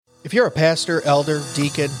If you're a pastor, elder,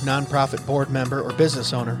 deacon, nonprofit board member, or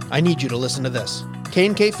business owner, I need you to listen to this.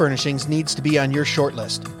 K&K Furnishings needs to be on your short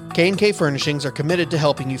list. K&K Furnishings are committed to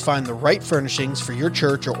helping you find the right furnishings for your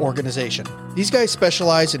church or organization. These guys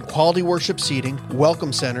specialize in quality worship seating,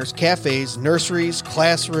 welcome centers, cafes, nurseries,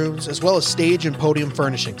 classrooms, as well as stage and podium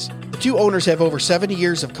furnishings. The two owners have over 70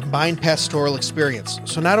 years of combined pastoral experience,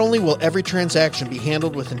 so not only will every transaction be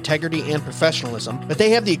handled with integrity and professionalism, but they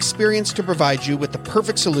have the experience to provide you with the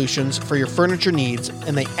perfect solutions for your furniture needs,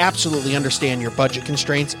 and they absolutely understand your budget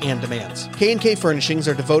constraints and demands. K&K Furnishings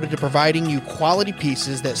are devoted to providing you quality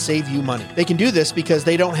pieces that save you money. They can do this because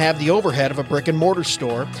they don't have the overhead of a brick and mortar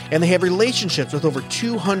store, and they have relationships with over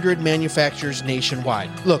 200 manufacturers nationwide.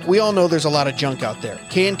 Look, we all know there's a lot of junk out there.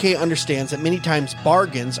 K&K understands that many times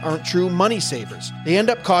bargains aren't true money savers. They end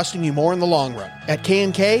up costing you more in the long run. At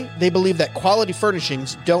K&K, they believe that quality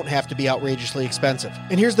furnishings don't have to be outrageously expensive.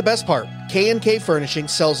 And here's the best part. K&K Furnishing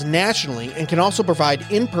sells nationally and can also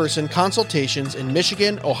provide in-person consultations in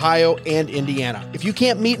Michigan, Ohio, and Indiana. If you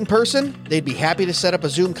can't meet in person, they'd be happy to set up a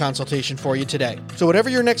Zoom consultation for you today. So whatever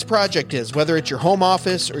your next project is, whether it's your home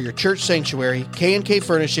office or your church sanctuary, K&K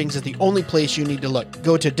Furnishings is the only place you need to look.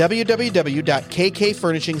 Go to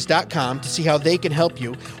www.kkfurnishings.com to see how they can help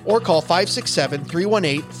you, or call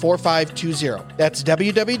 567-318-4520. That's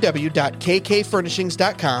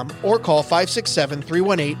www.kkfurnishings.com, or call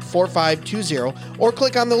 567-318-4520, or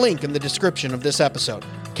click on the link in the description of this episode.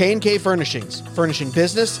 K&K Furnishings, furnishing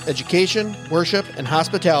business, education, worship, and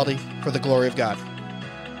hospitality for the glory of God.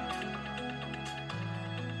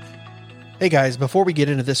 Hey guys, before we get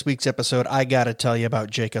into this week's episode, I gotta tell you about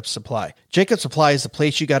Jacobs Supply. Jacobs Supply is the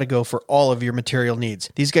place you gotta go for all of your material needs.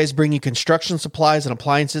 These guys bring you construction supplies and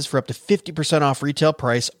appliances for up to 50% off retail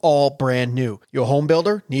price, all brand new. You a home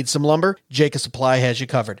builder? Need some lumber? Jacobs Supply has you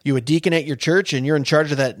covered. You a deacon at your church and you're in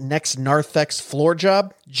charge of that next Narthex floor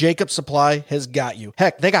job? Jacobs Supply has got you.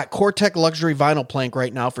 Heck, they got Cortec luxury vinyl plank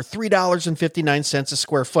right now for $3.59 a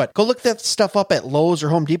square foot. Go look that stuff up at Lowe's or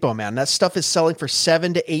Home Depot, man. That stuff is selling for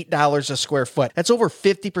 $7 to $8 a square foot. That's over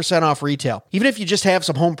 50% off retail. Even if you just have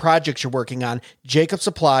some home projects you're working on, Jacobs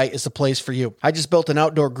Supply is the place for you. I just built an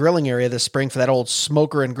outdoor grilling area this spring for that old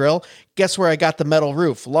smoker and grill. Guess where I got the metal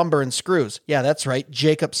roof, lumber, and screws? Yeah, that's right,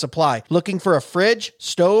 Jacobs Supply. Looking for a fridge,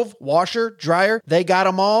 stove, washer, dryer? They got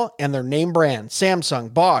them all, and they're name brand.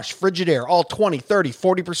 Samsung, Bosch, Frigidaire, all 20, 30,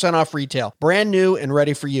 40% off retail. Brand new and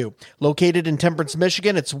ready for you. Located in Temperance,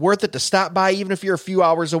 Michigan, it's worth it to stop by even if you're a few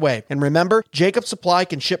hours away. And remember, Jacobs Supply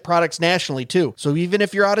can ship products nationally too, so even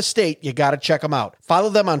if you're out of state, you gotta check them out. Follow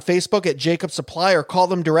them on Facebook at Jacobs Supply or call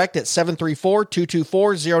them direct at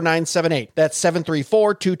 734-224-0978. That's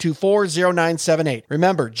 734-224-0978.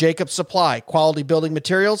 Remember, Jacobs Supply, quality building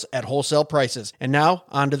materials at wholesale prices. And now,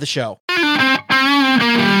 on to the show.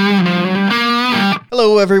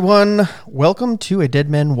 Hello, everyone. Welcome to a Dead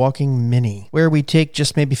Men Walking Mini, where we take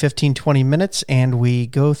just maybe 15-20 minutes and we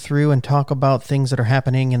go through and talk about things that are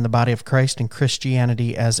happening in the body of Christ and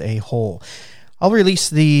Christianity as a whole. I'll release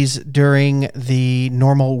these during the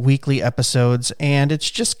normal weekly episodes, and it's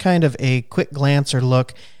just kind of a quick glance or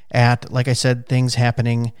look at, like I said, things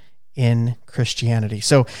happening in Christianity.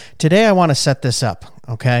 So today I want to set this up,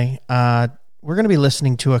 okay? We're going to be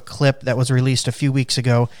listening to a clip that was released a few weeks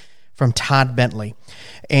ago from Todd Bentley.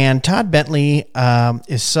 And Todd Bentley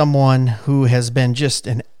is someone who has been just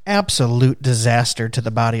an absolute disaster to the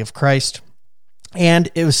body of Christ. And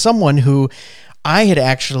it was someone who I had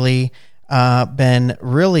actually been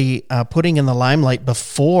really putting in the limelight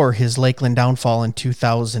before his Lakeland downfall in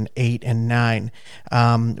 2008 and 9.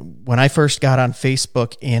 When I first got on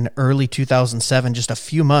Facebook in early 2007, just a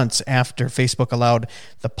few months after Facebook allowed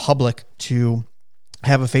the public to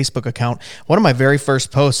have a Facebook account, one of my very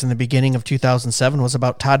first posts in the beginning of 2007 was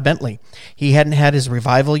about Todd Bentley. He hadn't had his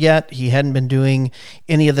revival yet. He hadn't been doing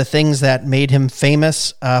any of the things that made him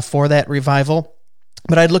famous for that revival.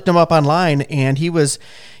 But I'd looked him up online, and he was,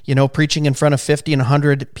 preaching in front of 50 and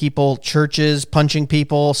 100 people, churches, punching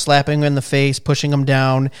people, slapping them in the face, pushing them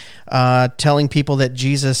down, telling people that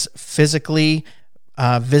Jesus physically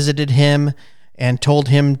visited him and told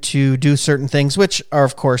him to do certain things, which are,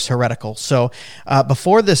 of course, heretical. So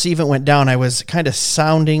before this even went down, I was kind of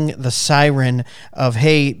sounding the siren of,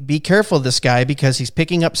 hey, be careful of this guy because he's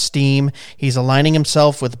picking up steam. He's aligning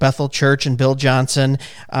himself with Bethel Church and Bill Johnson.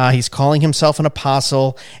 He's calling himself an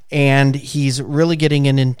apostle, and he's really getting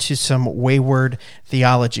into some wayward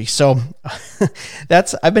theology. So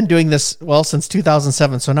I've been doing this, since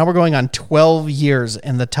 2007. So now we're going on 12 years,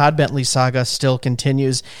 and the Todd Bentley saga still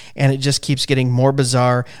continues, and it just keeps getting more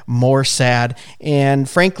bizarre, more sad. And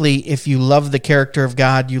frankly, if you love the character of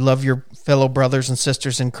God, you love your fellow brothers and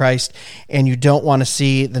sisters in Christ, and you don't want to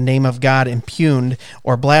see the name of God impugned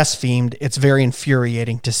or blasphemed, it's very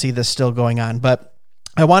infuriating to see this still going on. But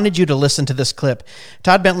I wanted you to listen to this clip.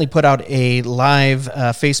 Todd Bentley put out a live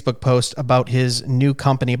Facebook post about his new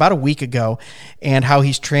company about a week ago and how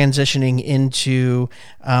he's transitioning into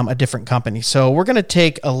a different company. So we're going to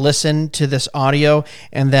take a listen to this audio,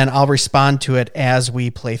 and then I'll respond to it as we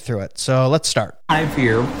play through it. So let's start. I'm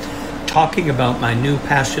here talking about my new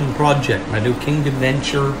passion project, my new kingdom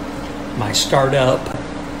venture, my startup.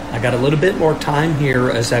 I got a little bit more time here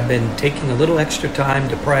as I've been taking a little extra time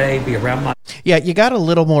to pray, be around my... Yeah, you got a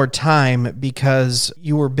little more time because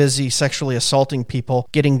you were busy sexually assaulting people,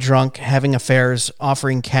 getting drunk, having affairs,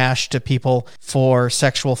 offering cash to people for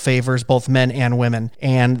sexual favors, both men and women.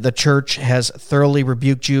 And the church has thoroughly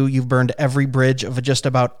rebuked you. You've burned every bridge of just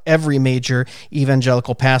about every major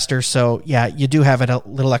evangelical pastor. So yeah, you do have a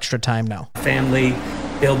little extra time now. Family,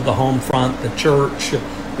 build the home front, the church.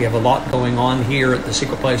 We have a lot going on here at the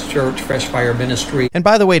Secret Place Church, Fresh Fire Ministry. And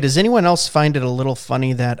by the way, does anyone else find it a little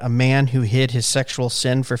funny that a man who hid his sexual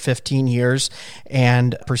sin for 15 years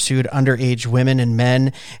and pursued underage women and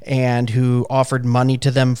men and who offered money to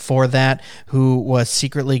them for that, who was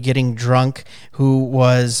secretly getting drunk, who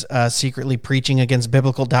was secretly preaching against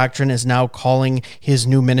biblical doctrine, is now calling his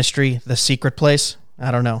new ministry the Secret Place?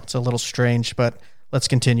 I don't know. It's a little strange, but... let's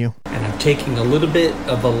continue. And I'm taking a little bit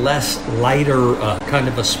of a less lighter kind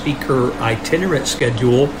of a speaker itinerant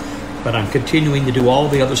schedule, but I'm continuing to do all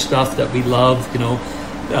the other stuff that we love,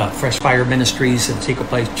 Fresh Fire Ministries and Secret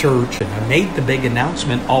Place Church. And I made the big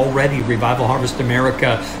announcement already, Revival Harvest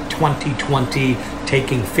America 2020,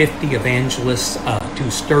 taking 50 evangelists to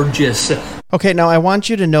Sturgis. Okay, now I want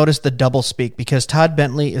you to notice the double speak because Todd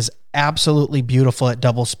Bentley is absolutely beautiful at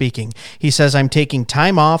double speaking. He says, I'm taking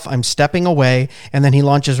time off, I'm stepping away, and then he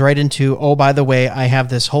launches right into, oh, by the way, I have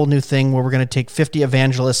this whole new thing where we're going to take 50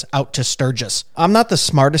 evangelists out to Sturgis. I'm not the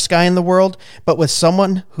smartest guy in the world, but with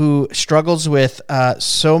someone who struggles with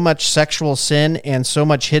so much sexual sin and so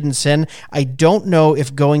much hidden sin, I don't know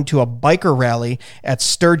if going to a biker rally at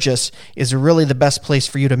Sturgis is really the best place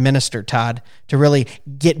for you to minister, Todd, to really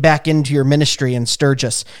get back into your ministry in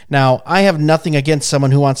Sturgis. Now, I have nothing against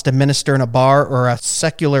someone who wants to minister in a bar or a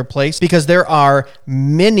secular place because there are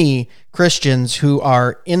many Christians who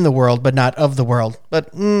are in the world but not of the world.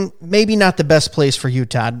 But maybe not the best place for you,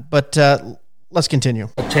 Todd. But let's continue.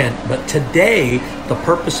 But today, the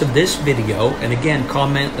purpose of this video, and again,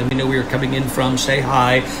 comment, let me know where you're coming in from, say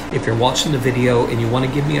hi if you're watching the video and you want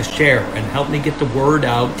to give me a share and help me get the word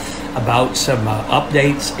out about some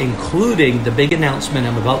updates, including the big announcement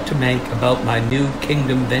I'm about to make about my new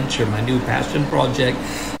kingdom venture, my new passion project.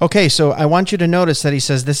 Okay, so I want you to notice that he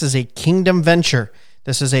says this is a kingdom venture.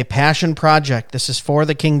 This is a passion project. This is for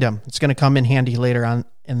the kingdom. It's going to come in handy later on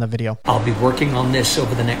in the video. I'll be working on this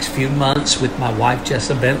over the next few months with my wife,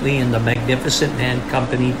 Jessa Bentley, and the Magnificent Man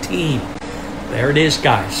Company team. There it is,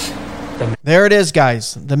 guys. There it is,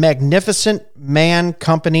 guys. The Magnificent Man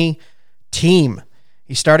Company team.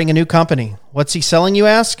 He's starting a new company. What's he selling, you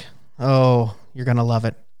ask? Oh, you're going to love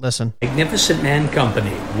it. Listen. Magnificent Man Company.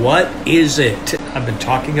 What is it? I've been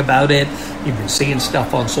talking about it. You've been seeing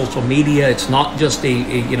stuff on social media. It's not just a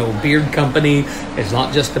beard company. It's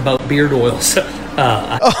not just about beard oils.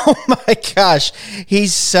 Oh my gosh.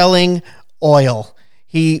 He's selling oil.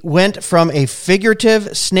 He went from a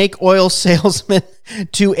figurative snake oil salesman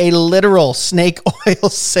to a literal snake oil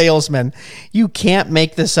salesman. You can't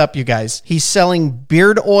make this up, you guys. He's selling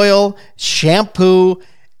beard oil, shampoo,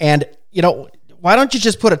 and, why don't you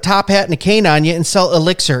just put a top hat and a cane on you and sell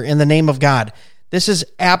elixir in the name of God? This is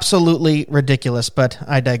absolutely ridiculous, but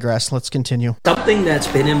I digress. Let's continue. Something that's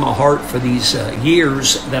been in my heart for these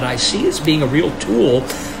years that I see as being a real tool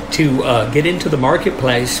to get into the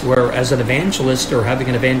marketplace where as an evangelist or having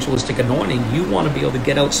an evangelistic anointing, you want to be able to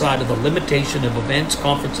get outside of the limitation of events,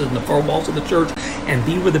 conferences, and the four walls of the church and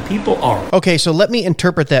be where the people are. Okay, so let me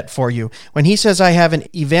interpret that for you. When he says I have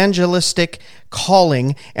an evangelistic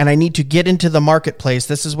calling and I need to get into the marketplace,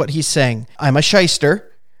 this is what he's saying. I'm a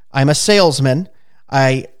shyster. I'm a salesman.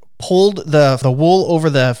 I pulled the wool over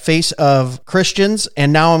the face of Christians,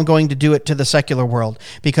 and now I'm going to do it to the secular world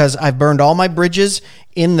because I've burned all my bridges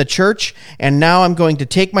in the church, and now I'm going to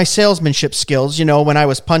take my salesmanship skills, when I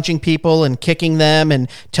was punching people and kicking them and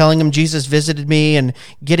telling them Jesus visited me and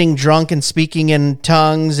getting drunk and speaking in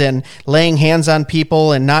tongues and laying hands on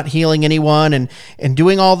people and not healing anyone and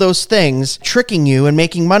doing all those things, tricking you and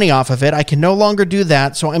making money off of it. I can no longer do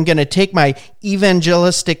that, so I'm going to take my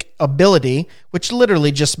evangelistic ability, which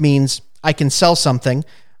literally just means I can sell something.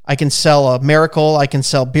 I can sell a miracle, I can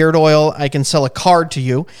sell beard oil, I can sell a card to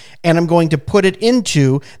you, and I'm going to put it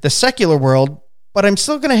into the secular world, but I'm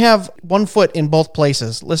still going to have one foot in both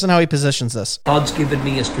places. Listen how he positions this. God's given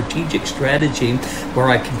me a strategic strategy where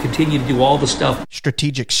I can continue to do all the stuff.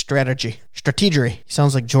 Strategic strategy. Strategery. He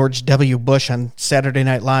sounds like George W. Bush on Saturday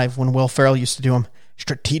Night Live when Will Ferrell used to do him.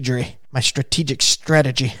 Strategery. My strategic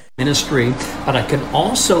strategy. Ministry, but I can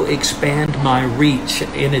also expand my reach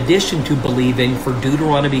in addition to believing for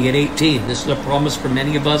Deuteronomy 8:18. This is a promise for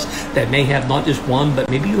many of us that may have not just one, but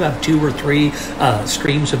maybe you have 2 or 3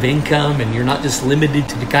 streams of income, and you're not just limited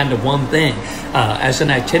to the kind of one thing. As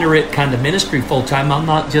an itinerant kind of ministry full-time, I'm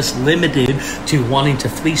not just limited to wanting to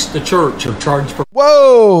fleece the church or charge for...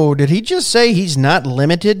 Whoa! Did he just say he's not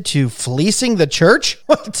limited to fleecing the church?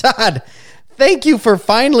 What, Todd? Thank you for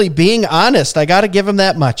finally being honest. I got to give him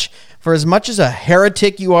that much. For as much as a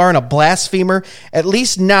heretic you are and a blasphemer, at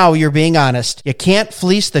least now you're being honest. You can't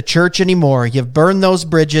fleece the church anymore. You've burned those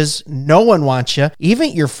bridges. No one wants you.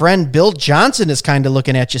 Even your friend Bill Johnson is kind of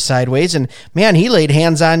looking at you sideways. And man, he laid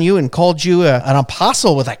hands on you and called you an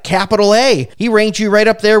apostle with a capital A. He ranked you right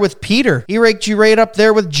up there with Peter. He ranked you right up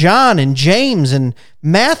there with John and James and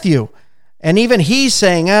Matthew. And even he's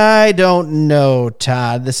saying, I don't know,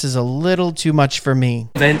 Todd. This is a little too much for me.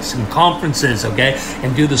 Events and conferences, okay,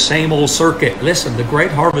 and do the same old circuit. Listen, the great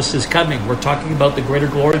harvest is coming. We're talking about the greater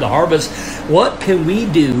glory of the harvest. What can we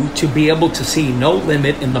do to be able to see no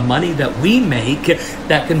limit in the money that we make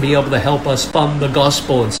that can be able to help us fund the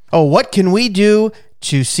gospel? Oh, what can we do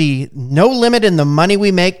to see no limit in the money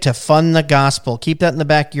we make to fund the gospel? Keep that in the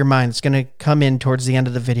back of your mind. It's going to come in towards the end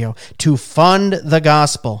of the video. To fund the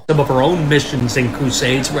gospel. Some of our own missions and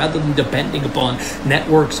crusades, rather than depending upon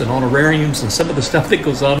networks and honorariums and some of the stuff that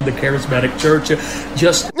goes on in the charismatic church.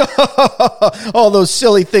 Just all those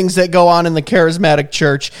silly things that go on in the charismatic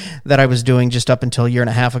church that I was doing just up until a year and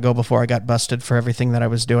a half ago before I got busted for everything that I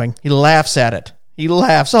was doing. He laughs at it. He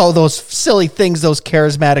laughs. Oh, those silly things those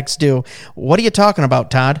charismatics do. What are you talking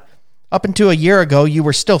about, Todd? Up until a year ago, you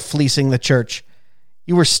were still fleecing the church.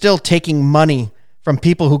 You were still taking money from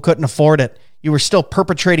people who couldn't afford it. You were still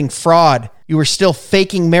perpetrating fraud. You were still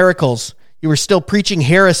faking miracles. You were still preaching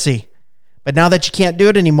heresy. But now that you can't do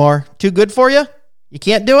it anymore, too good for you? You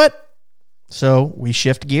can't do it? So we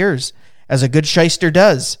shift gears. As a good shyster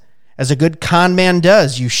does. As a good con man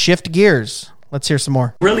does, you shift gears. Let's hear some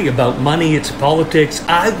more. Really about money, it's politics.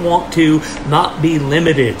 I want to not be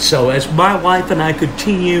limited. So as my wife and I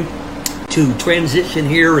continue to transition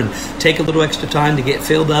here and take a little extra time to get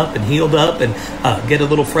filled up and healed up and get a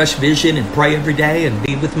little fresh vision and pray every day and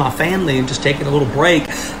be with my family and just taking a little break.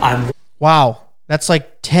 Wow, that's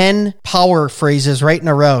like 10 power phrases right in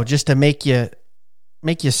a row just to make you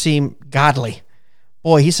seem godly.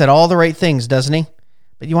 Boy, he said all the right things, doesn't he?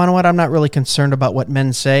 But you want to know what? I'm not really concerned about what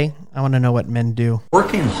men say. I want to know what men do.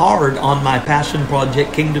 Working hard on my passion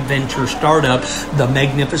project, Kingdom Venture startup, the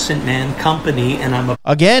Magnificent Man Company, and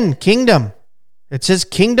Again, Kingdom. It says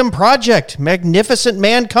Kingdom Project, Magnificent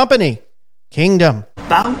Man Company. Kingdom.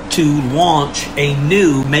 About to launch a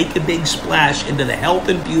new Make a Big Splash into the health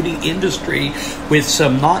and beauty industry with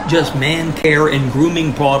some not just man care and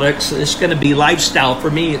grooming products. It's going to be lifestyle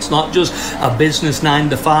for me. It's not just a business 9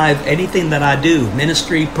 to 5. Anything that I do,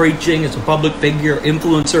 ministry, preaching, as a public figure,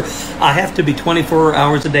 influencer, I have to be 24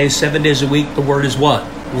 hours a day, 7 days a week. The word is what?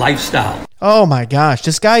 Lifestyle. Oh my gosh,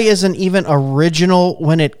 this guy isn't even original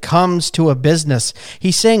when it comes to a business.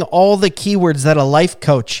 He's saying all the keywords that a life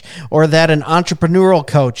coach or that an entrepreneurial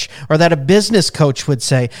coach or that a business coach would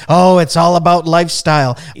say. Oh, it's all about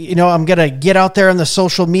lifestyle. You know, I'm going to get out there on the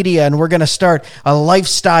social media and we're going to start a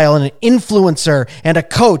lifestyle and an influencer and a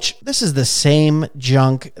coach. This is the same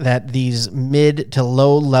junk that these mid to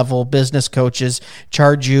low level business coaches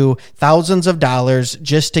charge you thousands of dollars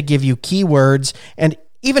just to give you keywords. And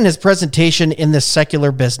even his presentation in this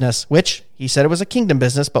secular business, which he said it was a kingdom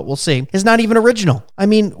business, but we'll see, is not even original. I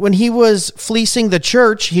mean, when he was fleecing the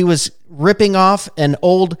church, he was ripping off an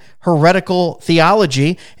old heretical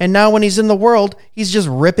theology. And now when he's in the world, he's just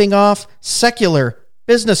ripping off secular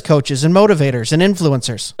business coaches and motivators and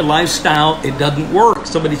influencers. Lifestyle, it doesn't work.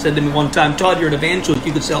 Somebody said to me one time, Todd, you're an evangelist.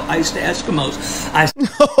 You could sell ice to Eskimos.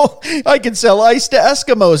 I can sell ice to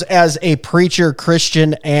Eskimos as a preacher,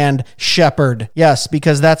 Christian, and shepherd. Yes,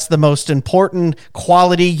 because that's the most important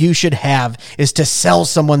quality you should have, is to sell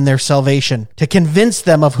someone their salvation, to convince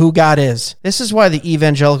them of who God is. This is why the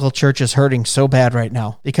evangelical church is hurting so bad right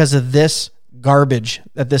now, because of this garbage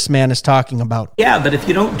that this man is talking about. Yeah, but if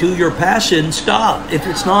you don't do your passion, stop. If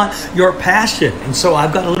it's not your passion. And so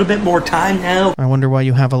I've got a little bit more time now. I wonder why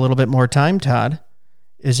you have a little bit more time, Todd.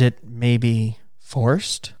 Is it maybe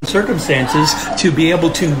Forced? Circumstances to be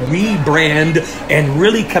able to rebrand and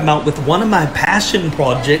really come out with one of my passion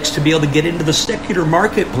projects to be able to get into the secular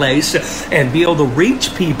marketplace and be able to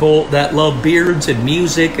reach people that love beards and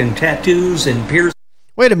music and tattoos and piercings.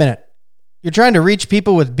 Wait a minute. You're trying to reach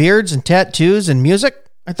people with beards and tattoos and music?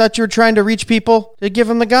 I thought you were trying to reach people to give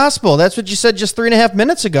them the gospel. That's what you said just 3.5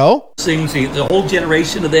 minutes ago. The whole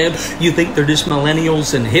generation of them, you think they're just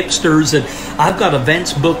millennials and hipsters. And I've got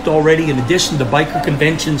events booked already in addition to biker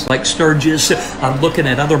conventions like Sturgis. I'm looking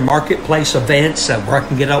at other marketplace events where I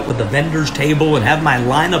can get out with the vendor's table and have my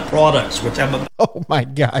line of products, which I'm... Oh my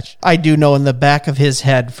gosh. I do know in the back of his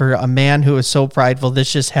head, for a man who is so prideful,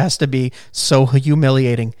 this just has to be so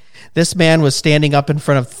humiliating. This man was standing up in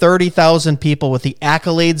front of 30,000 people with the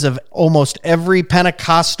accolades of almost every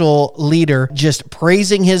Pentecostal leader, just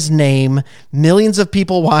praising his name, millions of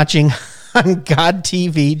people watching on God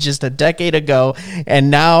TV just a decade ago. And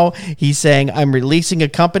now he's saying, I'm releasing a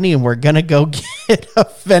company and we're going to go get a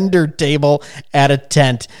vendor table at a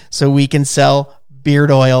tent so we can sell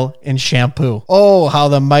beard oil and shampoo. Oh, how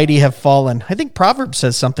the mighty have fallen. I think Proverbs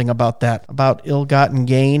says something about that, about ill-gotten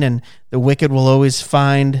gain and the wicked will always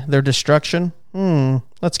find their destruction.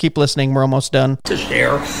 Let's keep listening. We're almost done. To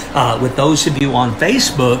share with those of you on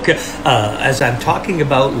Facebook, as I'm talking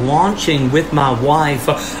about launching with my wife,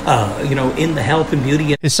 in the health and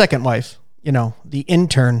beauty. His second wife, the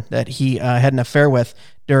intern that he had an affair with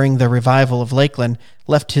during the revival of Lakeland,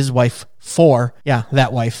 left his wife for,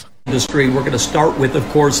 that wife. Industry. We're going to start with, of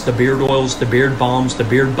course, the beard oils, the beard balms, the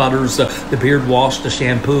beard butters, the beard wash, the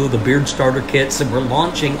shampoo, the beard starter kits, and we're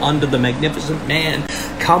launching under the Magnificent Man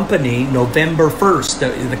Company November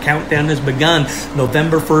 1st. The countdown has begun.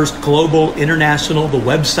 November 1st, global, international, the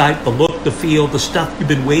website, the look, the feel, the stuff you've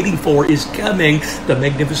been waiting for is coming. The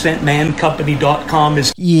magnificentmancompany.com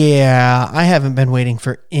is... Yeah, I haven't been waiting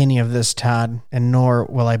for any of this, Todd, and nor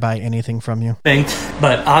will I buy anything from you.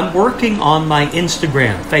 But I'm working on my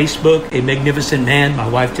Instagram, Facebook, A Magnificent Man. My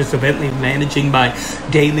wife just evidently managing my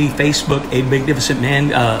daily Facebook, A Magnificent Man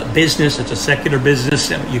business. It's a secular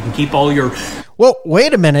business. You can keep all your... Well,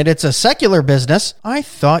 wait a minute. It's a secular business. I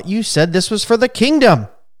thought you said this was for the kingdom.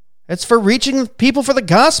 It's for reaching people for the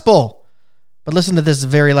gospel. But listen to this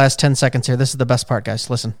very last 10 seconds here. This is the best part,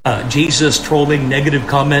 guys. Listen. Jesus trolling, negative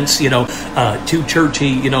comments, too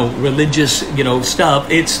churchy, religious, stuff.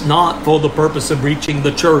 It's not for the purpose of reaching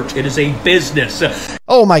the church. It is a business.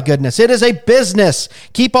 Oh my goodness. It is a business.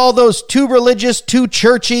 Keep all those too religious, too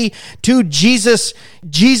churchy, too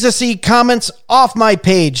Jesus-y comments off my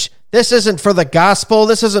page. This isn't for the gospel.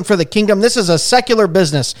 This isn't for the kingdom. This is a secular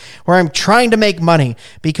business where I'm trying to make money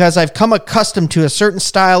because I've come accustomed to a certain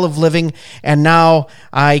style of living, and now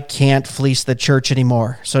I can't fleece the church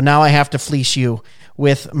anymore. So now I have to fleece you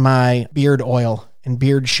with my beard oil and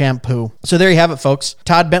beard shampoo. So there you have it, folks.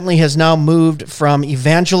 Todd Bentley has now moved from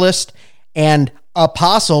evangelist and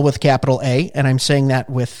apostle with capital A, and I'm saying that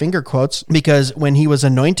with finger quotes because when he was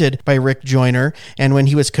anointed by Rick Joyner and when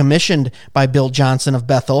he was commissioned by Bill Johnson of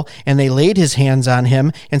Bethel and they laid his hands on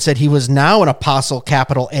him and said he was now an apostle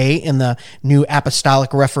capital A in the New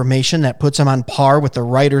Apostolic Reformation that puts him on par with the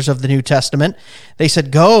writers of the New Testament, they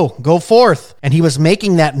said, go forth. And he was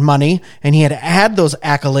making that money and he had those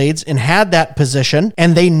accolades and had that position.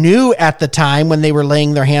 And they knew at the time when they were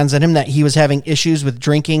laying their hands on him that he was having issues with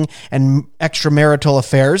drinking and extramarital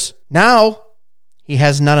affairs. Now he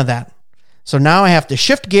has none of that. So now I have to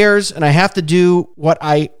shift gears and I have to do what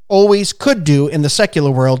I always could do in the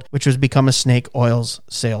secular world, which was become a snake oils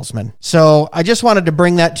salesman. So I just wanted to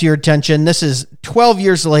bring that to your attention. This is 12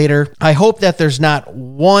 years later. I hope that there's not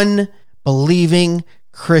one believing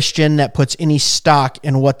Christian that puts any stock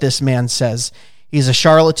in what this man says. He's a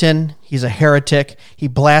charlatan. He's a heretic. He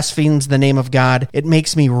blasphemes the name of God. It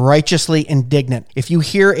makes me righteously indignant. If you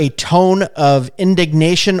hear a tone of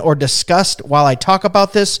indignation or disgust while I talk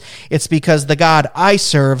about this, it's because the God I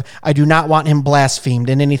serve, I do not want him blasphemed.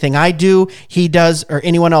 And anything I do, he does, or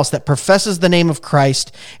anyone else that professes the name of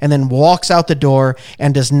Christ and then walks out the door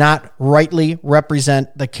and does not rightly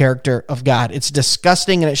represent the character of God. It's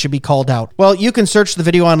disgusting and it should be called out. Well, you can search the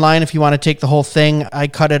video online if you want to take the whole thing. I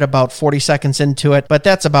cut it about 40 seconds into it, but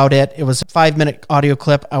that's about it. It was a 5-minute audio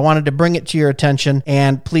clip. I wanted to bring it to your attention,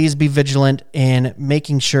 and please be vigilant in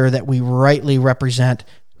making sure that we rightly represent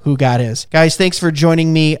who God is. Guys, thanks for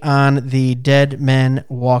joining me on the Dead Men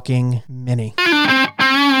Walking Mini.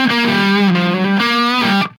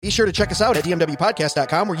 Be sure to check us out at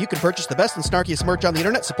dmwpodcast.com, where you can purchase the best and snarkiest merch on the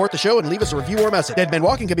internet, support the show, and leave us a review or message. Dead Men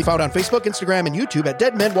Walking can be found on Facebook, Instagram, and YouTube at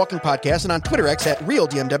Dead Men Walking Podcast, and on Twitter X at Real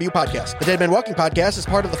DMW Podcast. The Dead Men Walking Podcast is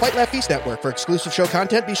part of the Fight Laugh Feast Network. For exclusive show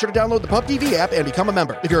content, be sure to download the Pub TV app and become a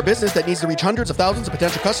member. If you're a business that needs to reach hundreds of thousands of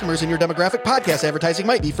potential customers in your demographic, podcast advertising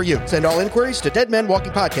might be for you. Send all inquiries to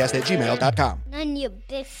deadmenwalkingpodcast@gmail.com. None your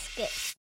biscuits.